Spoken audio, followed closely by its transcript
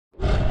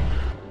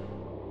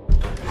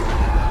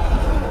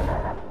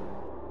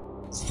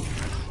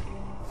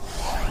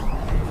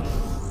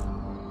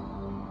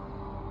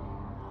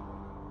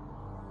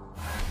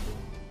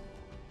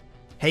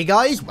Hey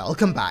guys,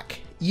 welcome back.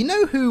 You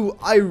know who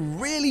I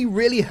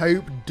really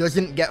hope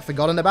doesn't get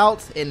forgotten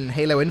about in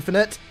Halo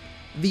Infinite?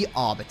 The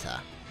Arbiter.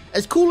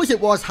 As cool as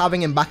it was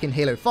having him back in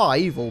Halo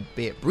 5,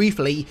 albeit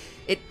briefly,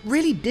 it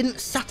really didn't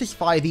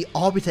satisfy the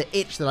Arbiter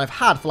itch that I've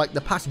had for like the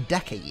past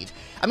decade.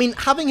 I mean,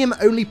 having him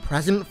only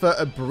present for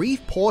a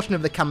brief portion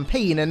of the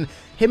campaign and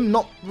him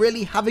not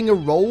really having a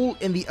role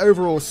in the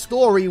overall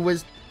story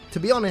was, to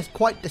be honest,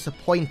 quite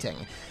disappointing.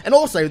 And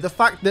also the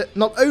fact that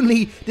not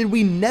only did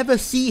we never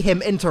see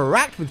him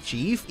interact with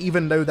Chief,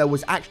 even though there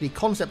was actually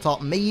concept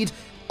art made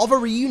of a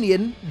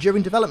reunion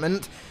during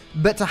development,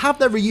 but to have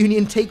that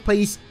reunion take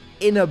place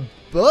in a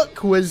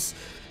book was,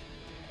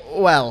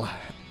 well,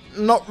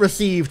 not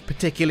received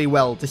particularly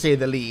well, to say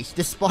the least,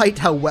 despite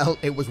how well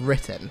it was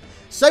written.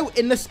 So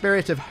in the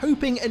spirit of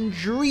hoping and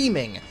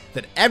dreaming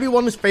that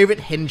everyone's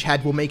favourite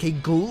hingehead will make a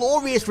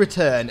glorious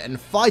return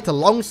and fight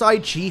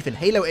alongside Chief in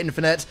Halo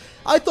Infinite,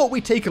 I thought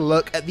we'd take a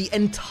look at the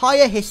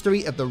entire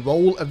history of the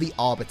role of the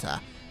Arbiter,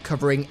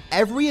 covering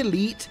every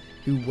elite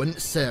who wouldn't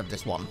serve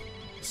this one.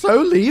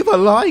 So leave a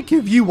like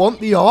if you want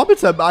the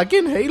Arbiter back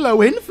in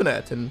Halo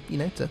Infinite, and, you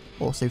know, to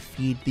also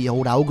feed the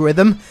old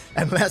algorithm,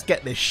 and let's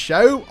get this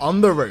show on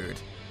the road.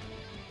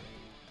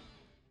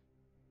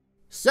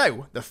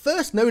 So, the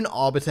first known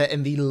Arbiter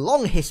in the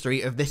long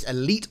history of this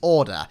elite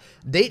order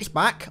dates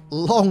back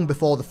long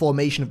before the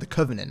formation of the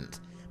Covenant.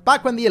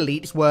 Back when the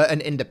elites were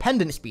an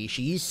independent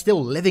species,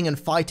 still living and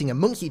fighting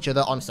amongst each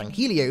other on St.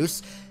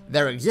 Helios,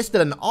 there existed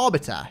an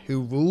Arbiter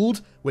who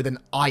ruled with an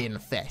iron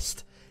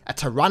fist. A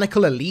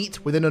tyrannical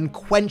elite with an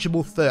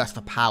unquenchable thirst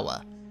for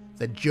power.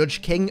 The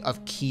Judge King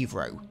of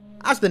Kivro.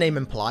 As the name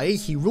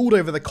implies, he ruled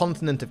over the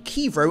continent of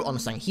Kivro on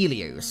St.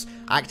 Helios,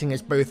 acting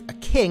as both a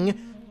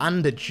king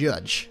and a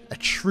judge, a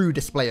true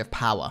display of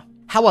power.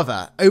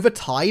 However, over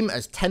time,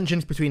 as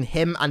tensions between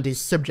him and his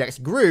subjects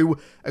grew,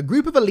 a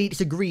group of elites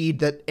agreed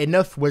that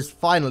enough was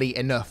finally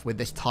enough with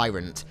this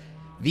tyrant.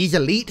 These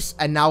elites,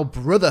 a now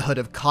Brotherhood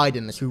of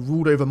Kaidans who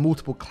ruled over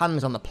multiple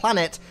clans on the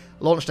planet,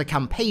 launched a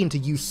campaign to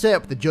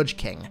usurp the Judge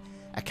King,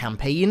 a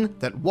campaign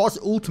that was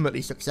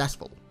ultimately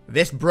successful.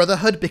 This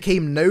Brotherhood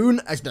became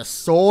known as the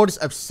Swords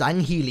of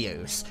St.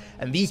 Helios,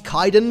 and these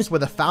Kaidans were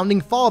the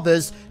founding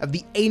fathers of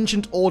the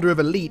ancient order of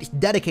elites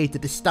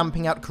dedicated to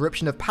stamping out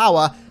corruption of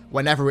power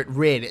whenever it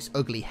reared its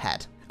ugly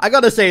head. I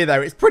gotta say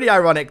though, it's pretty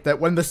ironic that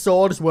when the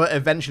Swords were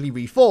eventually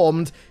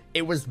reformed,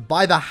 it was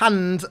by the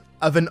hand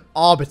of an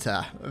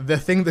Arbiter, the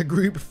thing the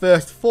group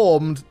first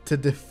formed to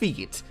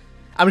defeat.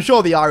 I'm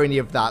sure the irony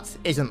of that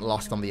isn't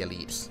lost on the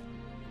elites.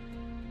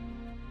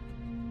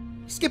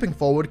 Skipping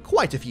forward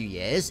quite a few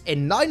years,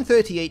 in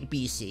 938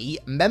 BC,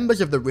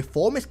 members of the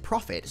Reformist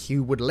Prophets,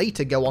 who would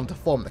later go on to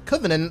form the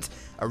Covenant,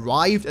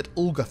 arrived at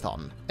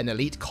Ulgathon, an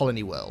elite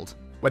colony world.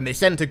 When they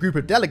sent a group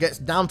of delegates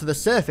down to the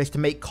surface to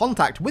make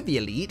contact with the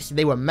elites,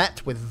 they were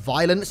met with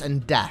violence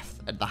and death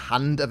at the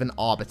hand of an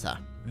Arbiter.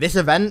 This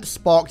event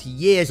sparked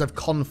years of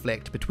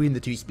conflict between the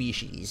two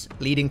species,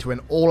 leading to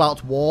an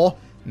all-out war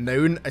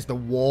known as the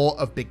War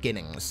of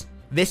Beginnings.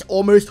 This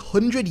almost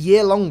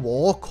 100-year-long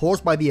war,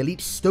 caused by the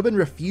elite's stubborn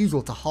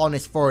refusal to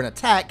harness foreign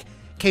attack,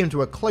 came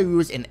to a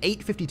close in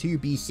 852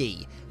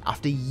 BC,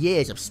 after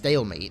years of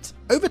stalemate.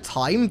 Over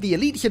time, the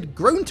elites had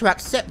grown to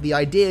accept the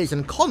ideas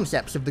and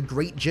concepts of the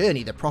great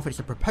journey the prophets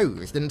had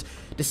proposed, and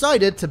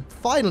decided to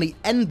finally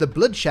end the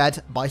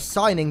bloodshed by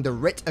signing the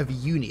Writ of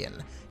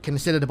Union,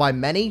 considered by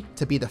many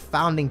to be the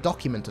founding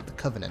document of the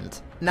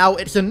Covenant. Now,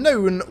 it's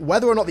unknown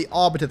whether or not the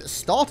Arbiter that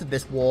started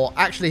this war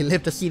actually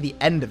lived to see the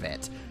end of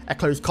it. A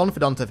close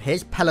confidant of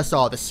his,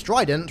 Pelisar the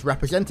Strident,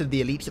 represented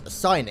the elites at the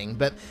signing,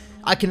 but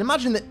I can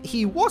imagine that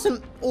he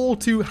wasn't all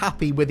too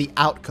happy with the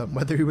outcome,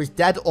 whether he was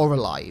dead or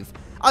alive.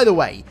 Either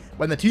way,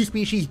 when the two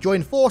species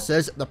joined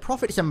forces, the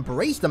prophets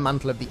embraced the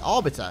mantle of the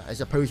Arbiter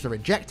as opposed to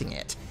rejecting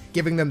it,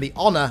 giving them the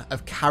honour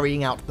of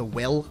carrying out the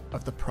will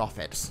of the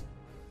prophets.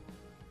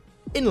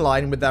 In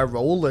line with their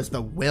role as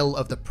the will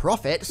of the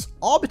prophets,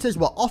 Arbiters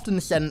were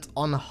often sent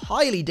on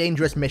highly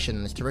dangerous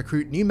missions to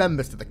recruit new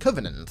members to the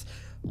Covenant.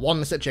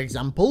 One such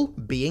example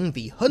being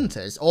the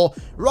Hunters, or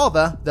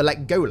rather the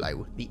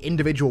Letgolo, the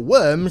individual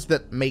worms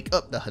that make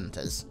up the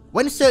Hunters.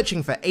 When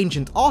searching for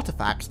ancient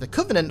artifacts, the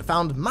Covenant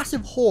found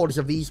massive hordes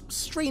of these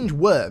strange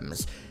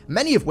worms,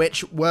 many of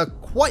which were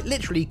quite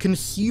literally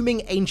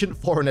consuming ancient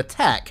foreign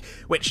tech,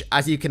 which,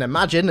 as you can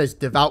imagine as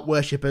devout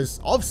worshippers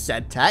of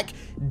said tech,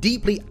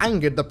 deeply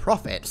angered the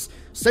prophets,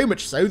 so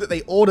much so that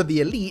they ordered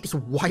the elites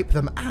wipe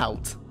them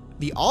out.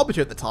 The Arbiter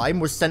at the time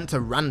was sent to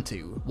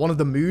Rantu, one of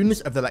the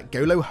moons of the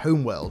Letgolo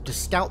homeworld, to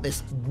scout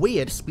this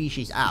weird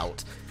species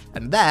out,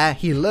 and there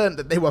he learnt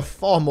that they were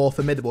far more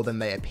formidable than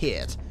they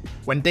appeared.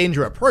 When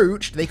danger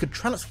approached, they could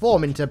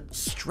transform into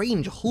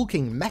strange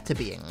hulking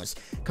meta-beings,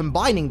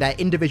 combining their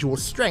individual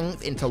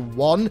strength into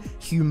one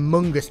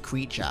humongous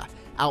creature,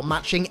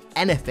 outmatching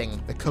anything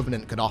the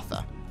Covenant could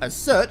offer. As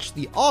such,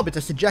 the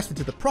Arbiter suggested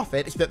to the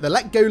prophets that the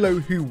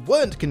Letgolo who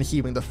weren't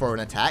consuming the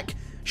foreign attack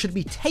should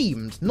be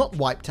tamed, not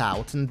wiped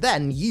out, and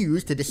then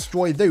used to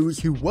destroy those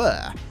who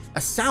were.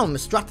 A sound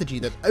strategy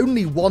that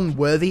only one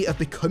worthy of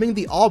becoming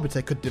the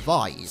Arbiter could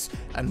devise,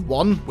 and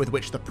one with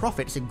which the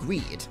prophets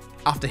agreed.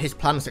 After his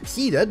plan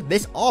succeeded,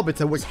 this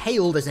Arbiter was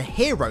hailed as a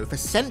hero for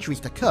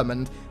centuries to come,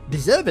 and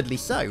deservedly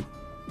so.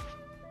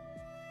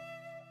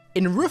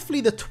 In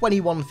roughly the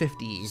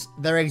 2150s,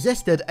 there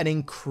existed an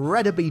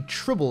incredibly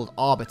troubled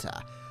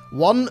Arbiter,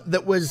 one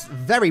that was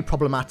very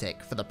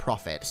problematic for the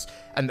prophets,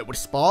 and that would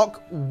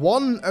spark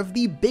one of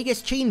the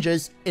biggest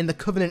changes in the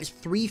Covenant's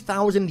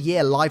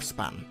 3,000-year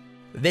lifespan.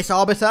 This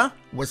Arbiter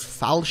was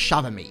Fal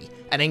Shavami,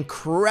 an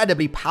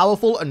incredibly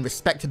powerful and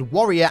respected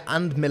warrior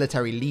and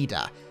military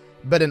leader,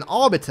 but an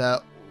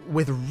Arbiter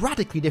with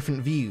radically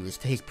different views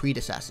to his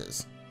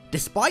predecessors.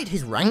 Despite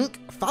his rank,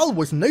 Fal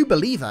was no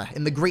believer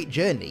in the Great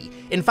Journey.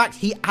 In fact,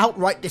 he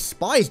outright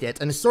despised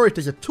it and saw it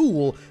as a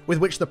tool with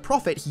which the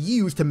prophets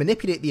used to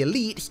manipulate the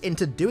elites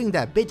into doing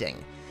their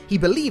bidding. He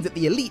believed that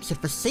the elites had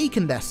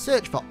forsaken their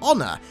search for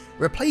honor,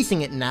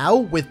 replacing it now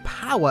with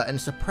power and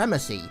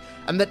supremacy,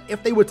 and that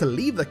if they were to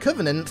leave the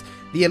Covenant,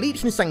 the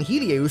elites in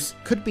Sanghelios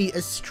could be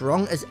as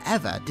strong as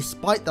ever,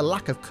 despite the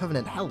lack of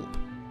Covenant help.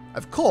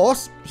 Of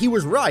course, he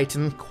was right,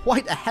 and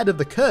quite ahead of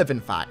the curve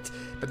in fact,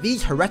 but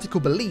these heretical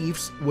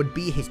beliefs would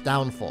be his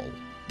downfall.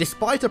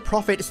 Despite a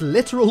prophet's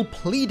literal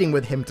pleading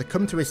with him to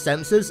come to his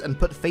senses and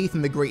put faith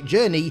in the Great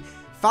Journey,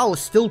 Fal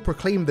still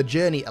proclaimed the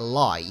journey a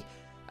lie,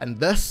 and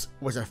thus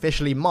was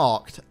officially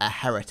marked a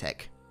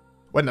heretic.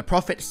 When the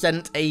prophet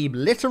sent a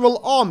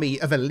literal army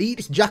of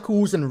elites,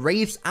 jackals and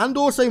wraiths and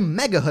also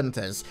mega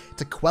hunters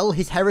to quell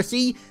his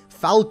heresy,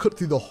 Fal cut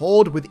through the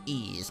horde with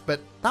ease,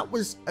 but that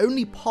was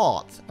only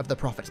part of the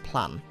prophet's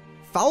plan.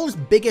 Fal's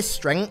biggest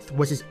strength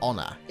was his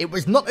honor. It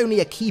was not only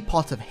a key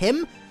part of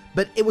him,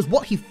 but it was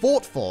what he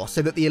fought for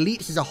so that the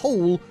elites as a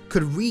whole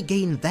could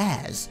regain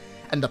theirs,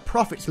 and the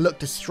prophets looked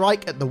to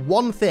strike at the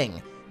one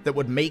thing that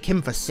would make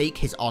him forsake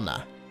his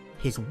honor: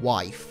 his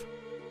wife.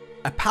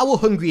 A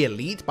power-hungry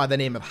elite by the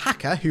name of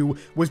Haka, who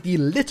was the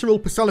literal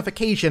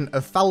personification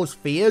of Fal's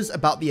fears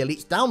about the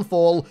elite's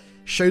downfall,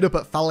 showed up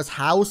at Fal's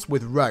house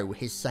with Ro,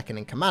 his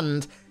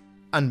second-in-command,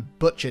 and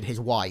butchered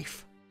his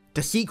wife.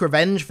 To seek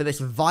revenge for this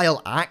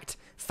vile act,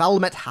 Fal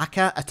met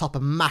Haka atop a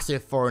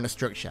massive foreigner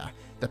structure,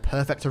 the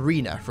perfect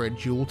arena for a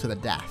duel to the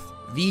death.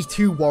 These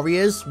two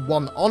warriors,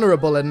 one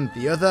honourable and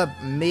the other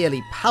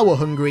merely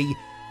power-hungry,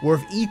 were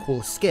of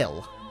equal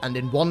skill, and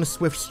in one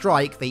swift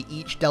strike they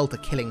each dealt a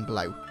killing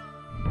blow.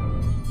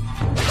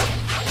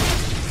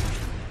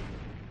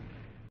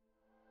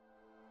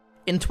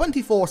 In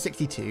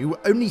 2462,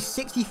 only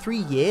 63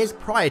 years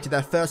prior to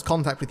their first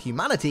contact with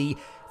humanity,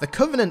 the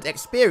Covenant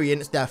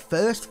experienced their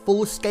first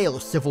full-scale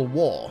civil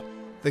war,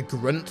 the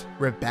Grunt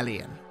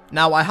Rebellion.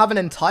 Now, I have an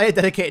entire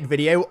dedicated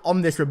video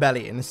on this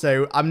rebellion,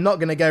 so I'm not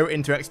going to go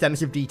into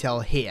extensive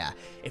detail here.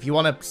 If you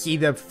want to see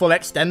the full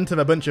extent of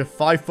a bunch of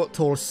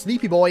 5-foot-tall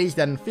sleepy boys,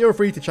 then feel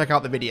free to check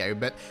out the video,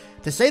 but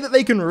to say that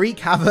they can wreak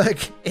havoc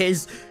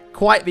is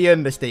quite the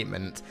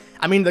understatement.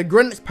 I mean, the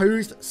Grunts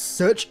posed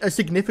such a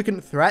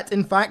significant threat,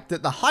 in fact,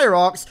 that the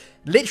Hierarchs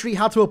literally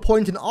had to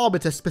appoint an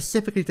Arbiter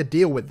specifically to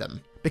deal with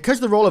them. Because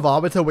the role of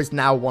Arbiter was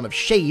now one of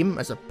shame,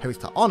 as opposed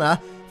to honor,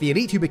 the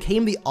elite who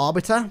became the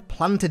Arbiter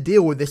planned to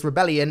deal with this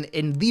rebellion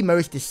in the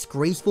most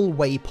disgraceful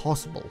way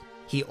possible.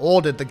 He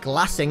ordered the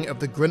glassing of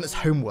the Grunts'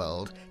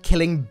 homeworld,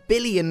 killing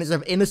billions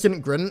of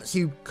innocent Grunts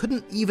who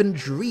couldn't even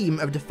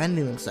dream of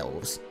defending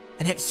themselves.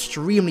 An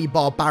extremely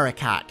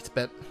barbaric act,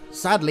 but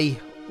sadly,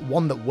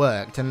 one that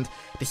worked, and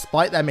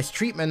despite their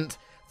mistreatment,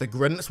 the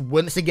Grunts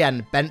once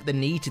again bent the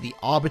knee to the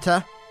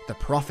Arbiter, the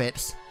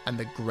Prophets, and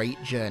the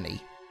Great Journey.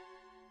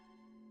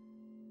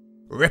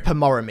 Ripper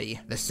Morimi,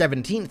 the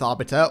 17th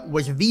Arbiter,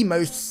 was the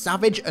most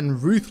savage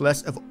and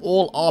ruthless of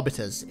all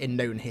Arbiters in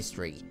known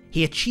history.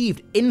 He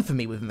achieved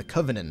infamy within the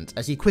Covenant,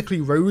 as he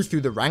quickly rose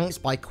through the ranks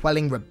by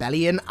quelling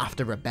rebellion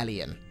after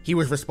rebellion. He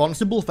was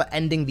responsible for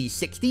ending the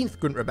 16th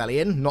Grunt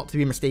Rebellion, not to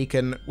be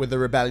mistaken with the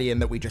rebellion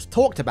that we just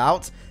talked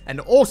about, and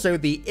also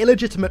the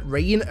illegitimate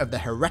reign of the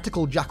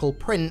heretical Jackal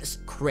Prince,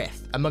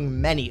 Krith, among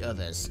many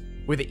others.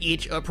 With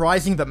each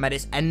uprising that met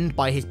its end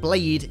by his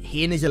blade,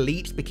 he and his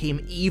elites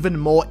became even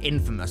more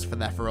infamous for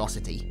their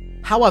ferocity.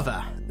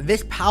 However,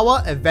 this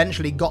power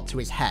eventually got to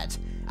his head.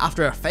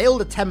 After a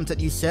failed attempt at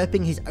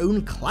usurping his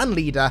own clan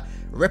leader,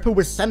 Ripper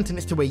was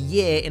sentenced to a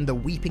year in the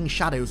Weeping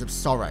Shadows of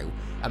Sorrow,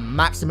 a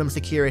maximum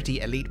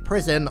security elite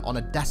prison on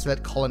a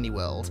desolate colony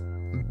world.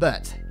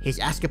 But his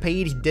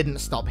escapades didn't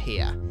stop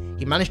here.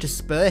 He managed to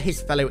spur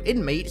his fellow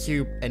inmates,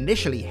 who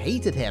initially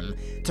hated him,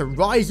 to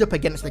rise up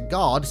against the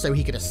guard so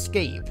he could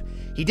escape.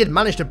 He did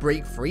manage to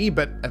break free,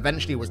 but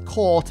eventually was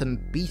caught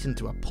and beaten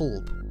to a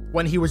pulp.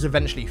 When he was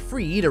eventually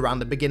freed around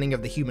the beginning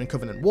of the Human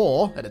Covenant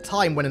War, at a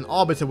time when an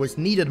Arbiter was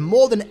needed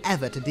more than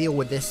ever to deal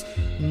with this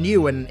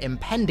new and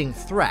impending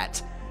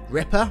threat,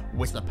 Ripper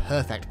was the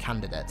perfect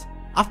candidate.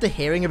 After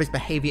hearing of his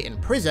behaviour in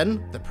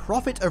prison, the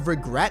Prophet of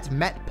Regret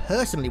met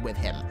personally with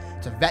him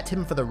to vet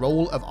him for the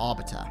role of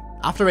Arbiter.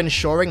 After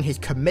ensuring his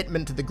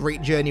commitment to the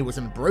Great Journey was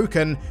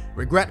unbroken,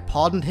 Regret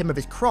pardoned him of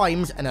his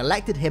crimes and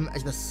elected him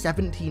as the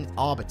 17th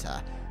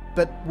Arbiter,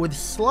 but with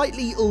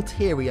slightly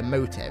ulterior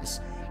motives.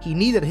 he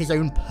needed his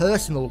own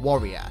personal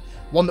warrior,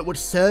 one that would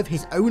serve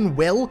his own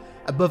will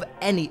above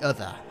any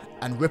other,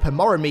 and Ripper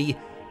Morimi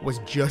was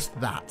just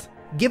that.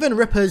 Given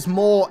Ripper's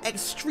more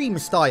extreme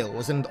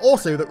styles, and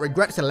also that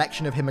Regret's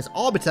selection of him as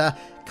Arbiter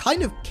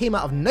kind of came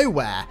out of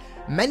nowhere,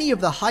 many of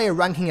the higher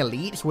ranking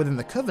elites within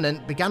the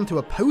Covenant began to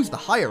oppose the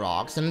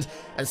Hierarchs and,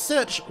 as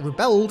such,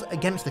 rebelled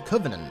against the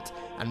Covenant,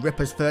 and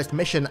Ripper's first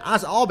mission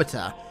as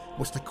Arbiter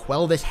was to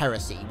quell this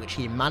heresy, which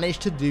he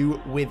managed to do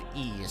with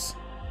ease.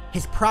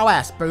 His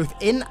prowess both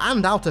in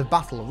and out of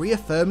battle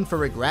reaffirmed for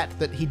Regret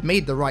that he'd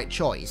made the right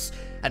choice,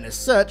 and as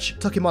such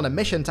took him on a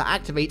mission to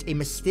activate a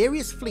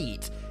mysterious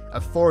fleet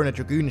of foreigner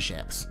dragoon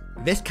ships.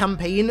 This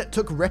campaign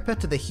took Ripper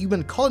to the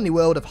human colony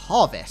world of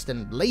Harvest,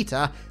 and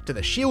later to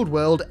the shield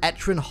world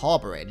Etrin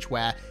Harborage,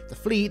 where the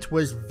fleet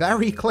was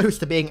very close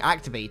to being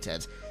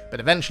activated, but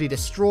eventually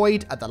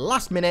destroyed at the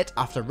last minute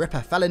after Ripper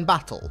fell in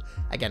battle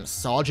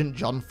against Sergeant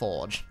John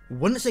Forge.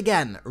 Once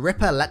again,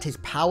 Ripper let his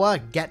power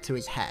get to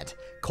his head,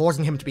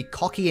 causing him to be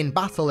cocky in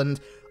battle and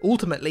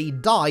ultimately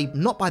die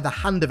not by the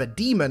hand of a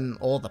demon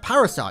or the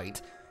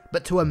parasite,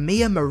 but to a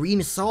mere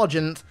Marine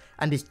sergeant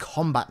and his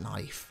combat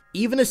knife.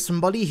 Even as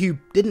somebody who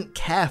didn't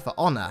care for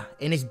honour,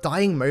 in his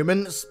dying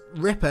moments,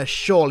 Ripper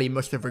surely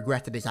must have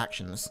regretted his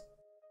actions.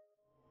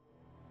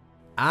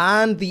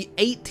 And the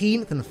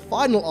 18th and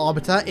final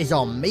Arbiter is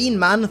our main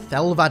man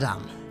Thel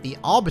 'Vadam, the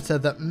Arbiter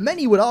that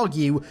many would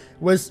argue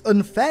was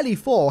unfairly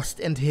forced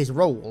into his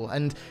role,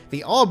 and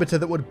the Arbiter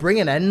that would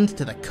bring an end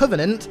to the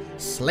Covenant,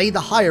 slay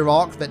the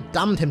Hierarch that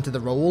damned him to the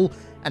role,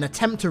 and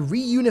attempt to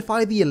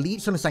reunify the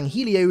elites on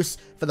Sanghelios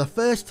for the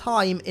first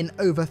time in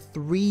over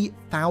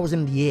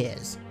 3,000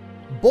 years.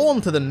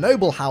 Born to the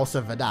noble house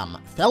of Vadam,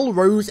 Thel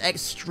rose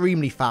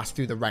extremely fast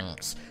through the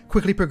ranks,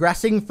 quickly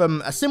progressing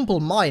from a simple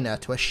miner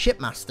to a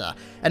shipmaster,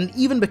 and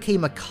even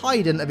became a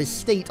Kaidan of his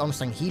state on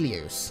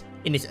Sanghelios.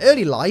 In his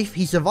early life,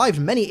 he survived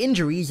many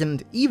injuries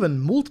and even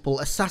multiple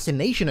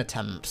assassination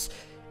attempts.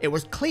 It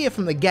was clear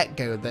from the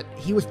get-go that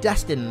he was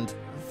destined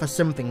for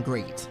something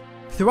great.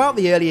 Throughout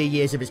the earlier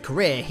years of his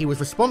career, he was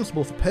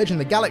responsible for purging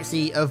the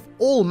galaxy of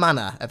all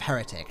manner of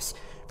heretics,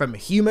 from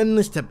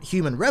humans to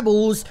human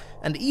rebels,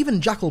 and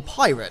even jackal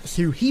pirates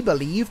who he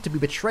believed to be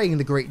betraying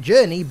the Great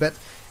Journey, but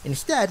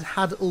instead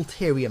had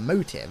ulterior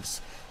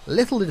motives.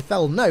 Little did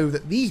Thel know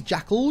that these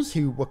jackals,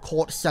 who were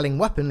caught selling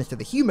weapons to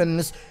the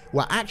humans,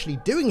 were actually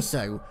doing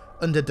so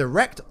under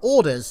direct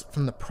orders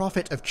from the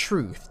Prophet of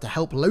Truth to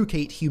help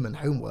locate human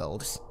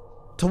homeworlds.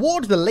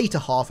 Towards the later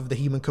half of the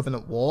Human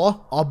Covenant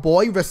War, our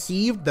boy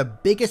received the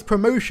biggest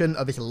promotion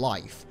of his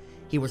life.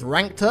 He was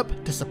ranked up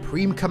to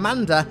Supreme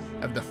Commander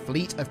of the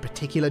Fleet of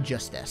Particular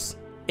Justice.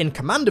 In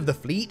command of the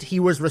fleet, he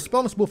was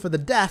responsible for the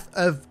death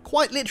of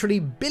quite literally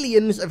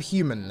billions of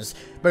humans,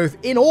 both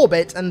in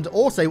orbit and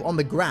also on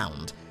the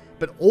ground,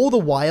 but all the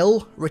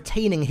while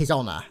retaining his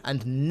honour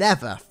and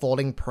never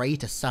falling prey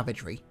to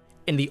savagery.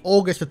 In the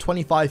August of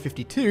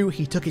 2552,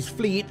 he took his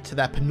fleet to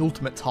their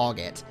penultimate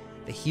target,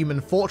 the human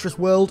fortress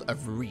world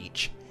of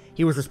Reach.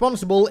 He was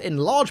responsible in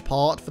large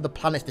part for the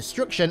planet's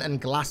destruction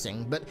and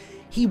glassing, but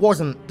he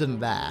wasn't done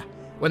there.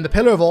 When the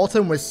Pillar of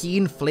Autumn was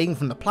seen fleeing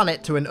from the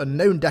planet to an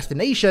unknown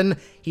destination,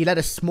 he led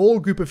a small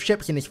group of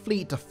ships in his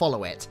fleet to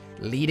follow it,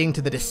 leading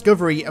to the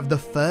discovery of the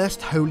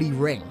first Holy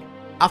Ring.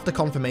 After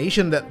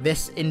confirmation that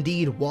this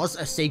indeed was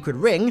a sacred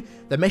ring,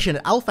 the mission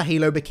at Alpha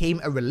Halo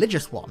became a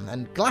religious one,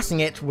 and glassing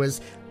it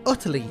was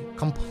utterly,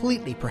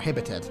 completely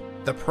prohibited.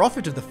 The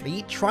Prophet of the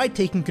fleet tried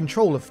taking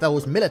control of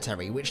Thel's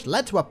military, which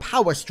led to a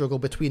power struggle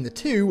between the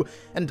two,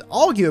 and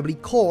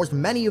arguably caused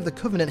many of the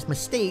Covenant's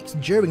mistakes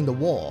during the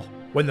war.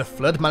 When the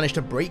Flood managed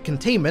to break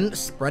containment,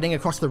 spreading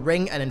across the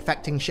ring and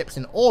infecting ships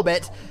in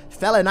orbit,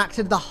 Thel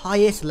enacted the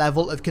highest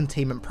level of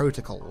containment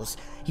protocols.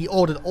 He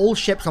ordered all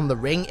ships on the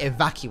ring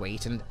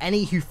evacuate, and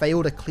any who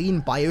failed a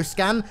clean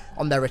bioscan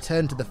on their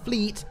return to the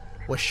fleet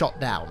were shot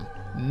down.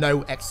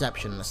 No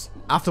exceptions.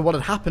 After what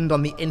had happened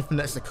on the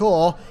Infinite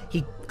Succor,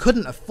 he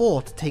couldn't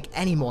afford to take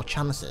any more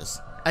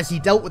chances. As he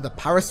dealt with the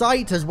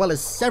Parasite, as well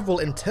as several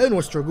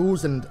internal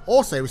struggles and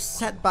also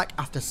setback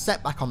after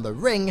setback on the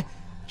ring,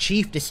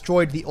 Chief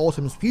destroyed the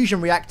Autumn's fusion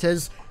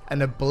reactors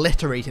and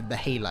obliterated the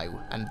Halo,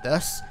 and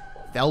thus,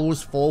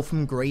 Thel's fall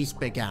from grace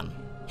began.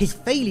 His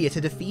failure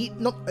to defeat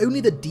not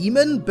only the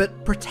demon,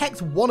 but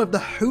protect one of the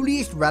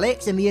holiest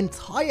relics in the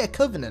entire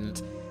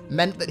Covenant,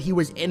 meant that he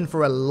was in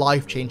for a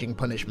life-changing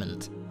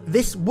punishment.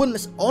 This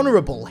once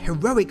honourable,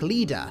 heroic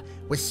leader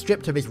was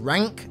stripped of his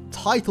rank,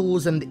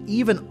 titles, and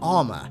even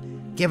armour,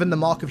 given the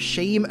mark of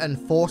shame and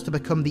forced to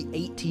become the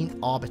 18th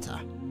Arbiter.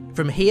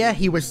 From here,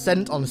 he was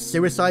sent on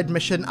suicide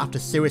mission after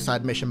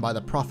suicide mission by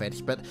the Prophets,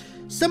 but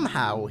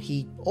somehow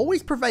he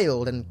always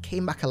prevailed and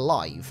came back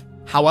alive.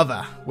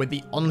 However, with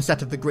the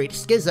onset of the Great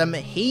Schism,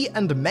 he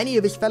and many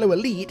of his fellow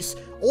elites,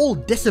 all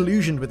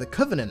disillusioned with the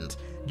Covenant,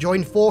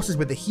 joined forces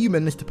with the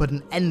humans to put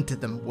an end to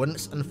them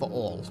once and for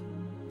all.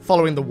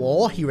 Following the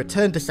war, he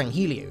returned to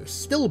Sanghelios,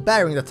 still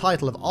bearing the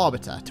title of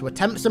Arbiter, to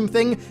attempt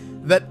something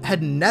that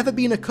had never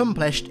been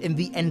accomplished in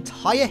the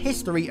entire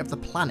history of the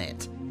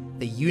planet: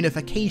 the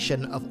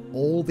unification of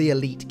all the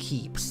elite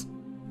keeps.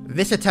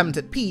 This attempt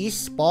at peace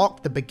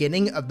sparked the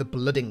beginning of the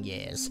Blooding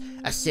Years,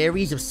 a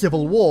series of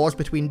civil wars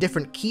between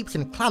different keeps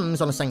and clans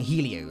on St.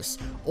 Helios,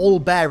 all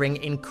bearing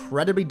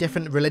incredibly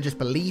different religious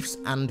beliefs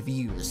and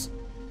views.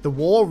 The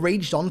war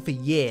raged on for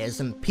years,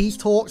 and peace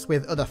talks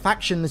with other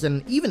factions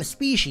and even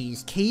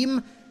species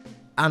came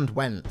and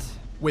went,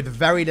 with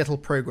very little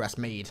progress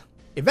made.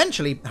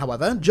 Eventually,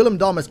 however, Julim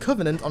Dharma's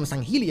covenant on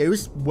St.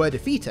 Helios were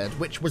defeated,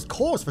 which was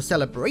cause for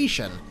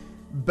celebration.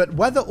 But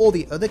whether all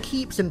the other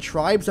keeps and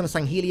tribes on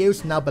St.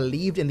 Helios now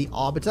believed in the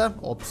Arbiter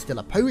or still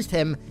opposed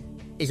him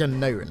is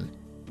unknown.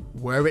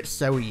 Were it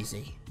so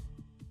easy?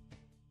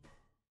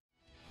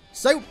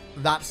 So,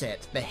 that's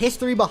it. The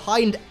history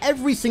behind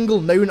every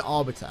single known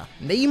Arbiter,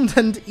 named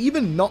and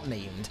even not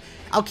named.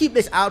 I'll keep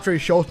this outro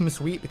short and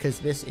sweet because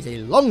this is a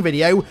long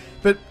video,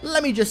 but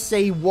let me just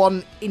say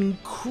one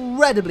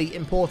incredibly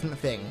important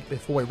thing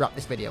before we wrap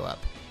this video up.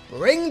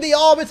 Bring the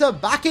Arbiter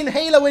back in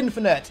Halo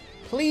Infinite!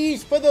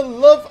 Please, for the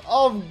love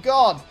of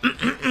God.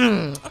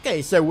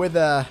 Okay, so with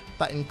that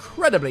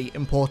incredibly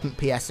important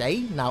PSA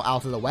now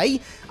out of the way,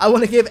 I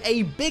want to give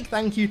a big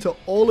thank you to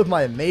all of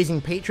my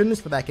amazing patrons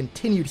for their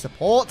continued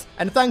support,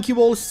 and thank you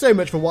all so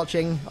much for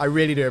watching. I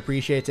really do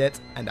appreciate it,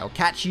 and I'll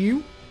catch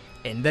you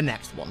in the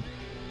next one.